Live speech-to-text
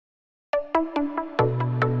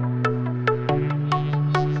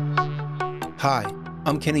Hi,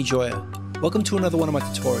 I'm Kenny Joya. Welcome to another one of my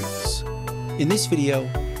tutorials. In this video,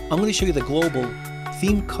 I'm going to show you the global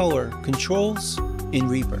theme color controls in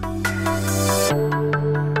Reaper.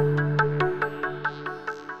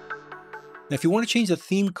 Now, if you want to change the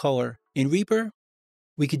theme color in Reaper,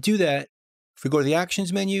 we could do that if we go to the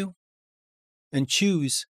Actions menu and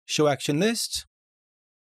choose Show Action List.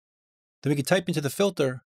 Then we can type into the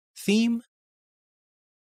filter Theme,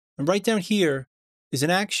 and right down here is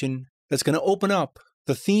an action that's going to open up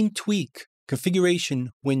the Theme Tweak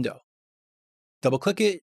configuration window. Double click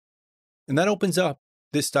it, and that opens up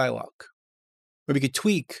this dialog, where we could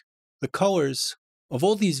tweak the colors of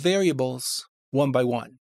all these variables one by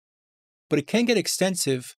one. But it can get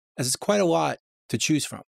extensive, as it's quite a lot to choose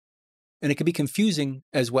from, and it can be confusing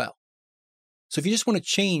as well. So if you just want to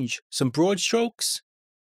change some broad strokes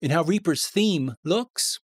in how Reaper's theme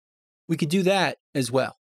looks, we could do that as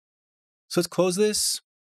well. So let's close this,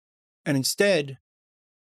 and instead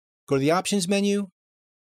go to the Options menu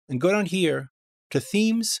and go down here to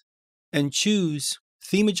Themes and choose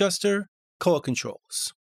Theme Adjuster Color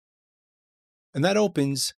Controls. And that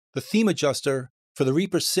opens the Theme Adjuster for the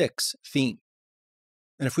Reaper 6 theme.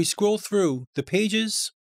 And if we scroll through the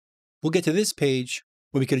pages, we'll get to this page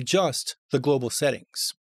where we could adjust the global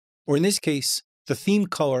settings, or in this case, the theme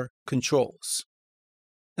color controls.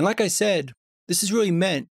 And like I said, this is really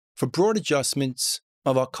meant for broad adjustments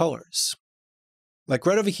of our colors. Like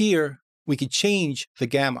right over here, we could change the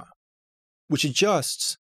gamma, which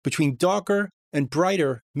adjusts between darker and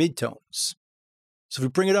brighter midtones. So if we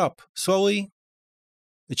bring it up slowly,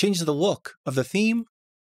 it changes the look of the theme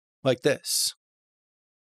like this.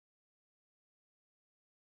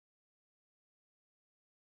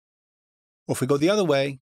 Or if we go the other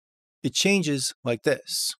way, it changes like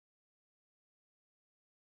this.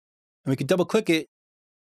 And we can double click it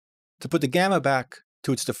to put the gamma back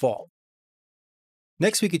to its default.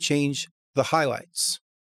 Next, we could change the highlights,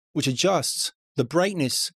 which adjusts the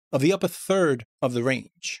brightness of the upper third of the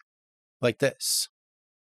range, like this.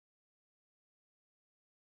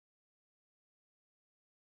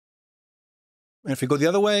 And if we go the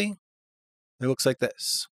other way, it looks like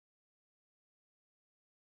this.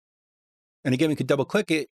 And again, we could double click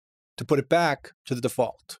it to put it back to the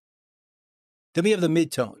default. Then we have the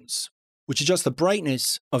midtones, which adjust the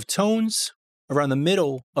brightness of tones around the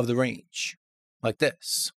middle of the range, like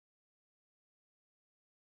this.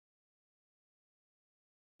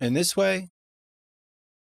 And this way.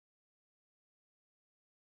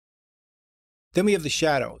 Then we have the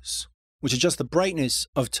shadows, which adjust the brightness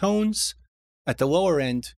of tones at the lower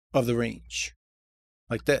end of the range,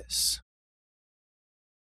 like this.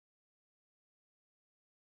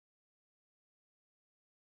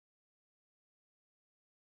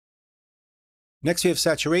 Next, we have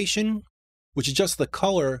saturation, which adjusts the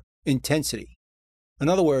color intensity. In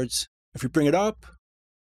other words, if we bring it up,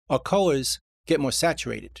 our colors get more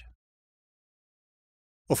saturated.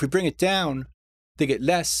 Or if we bring it down, they get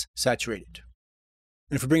less saturated.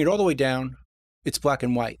 And if we bring it all the way down, it's black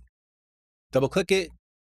and white. Double click it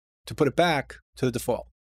to put it back to the default.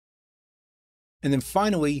 And then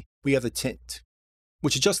finally, we have the tint,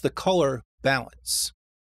 which adjusts the color balance.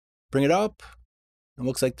 Bring it up, it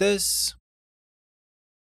looks like this.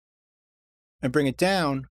 And bring it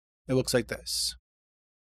down, it looks like this.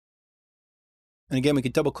 And again, we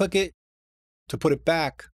can double click it to put it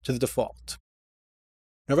back to the default.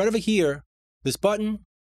 Now right over here, this button,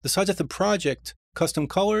 the sides of the project custom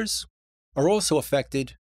colors are also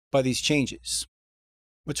affected by these changes.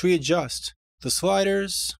 Let's readjust the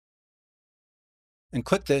sliders and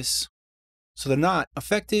click this so they're not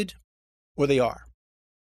affected or they are.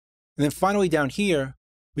 And then finally down here,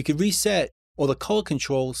 we could reset all the color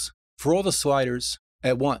controls for all the sliders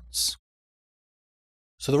at once.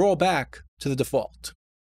 So they're all back to the default.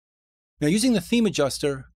 Now using the theme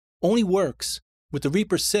adjuster only works with the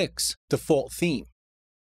Reaper 6 default theme.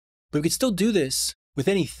 But we could still do this with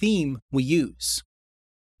any theme we use.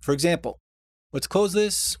 For example, let's close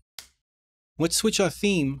this. Let's switch our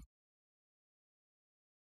theme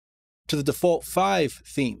to the default 5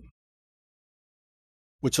 theme,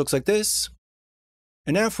 which looks like this.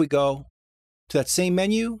 And now if we go to that same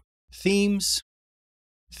menu, Themes,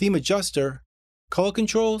 Theme Adjuster, Color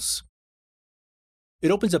Controls,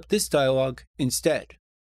 it opens up this dialog instead.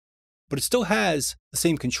 But it still has the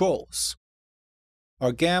same controls.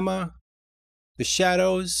 Our gamma, the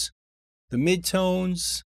shadows, the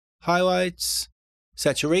midtones, highlights,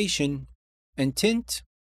 saturation, and tint.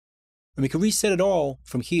 And we can reset it all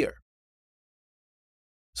from here.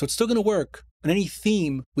 So it's still going to work on any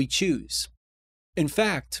theme we choose. In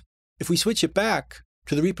fact, if we switch it back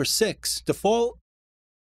to the Reaper 6 default,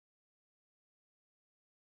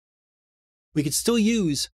 we could still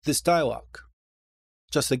use this dialog.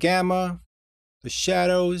 Adjust the gamma, the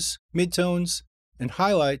shadows, midtones, and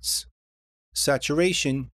highlights,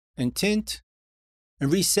 saturation, and tint,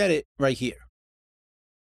 and reset it right here.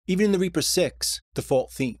 Even in the Reaper 6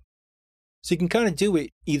 default theme. So you can kind of do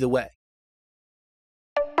it either way.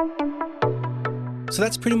 So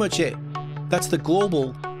that's pretty much it. That's the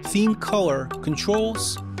global theme color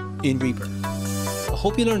controls in Reaper. I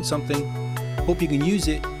hope you learned something, hope you can use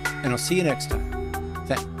it, and I'll see you next time.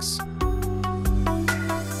 Thanks.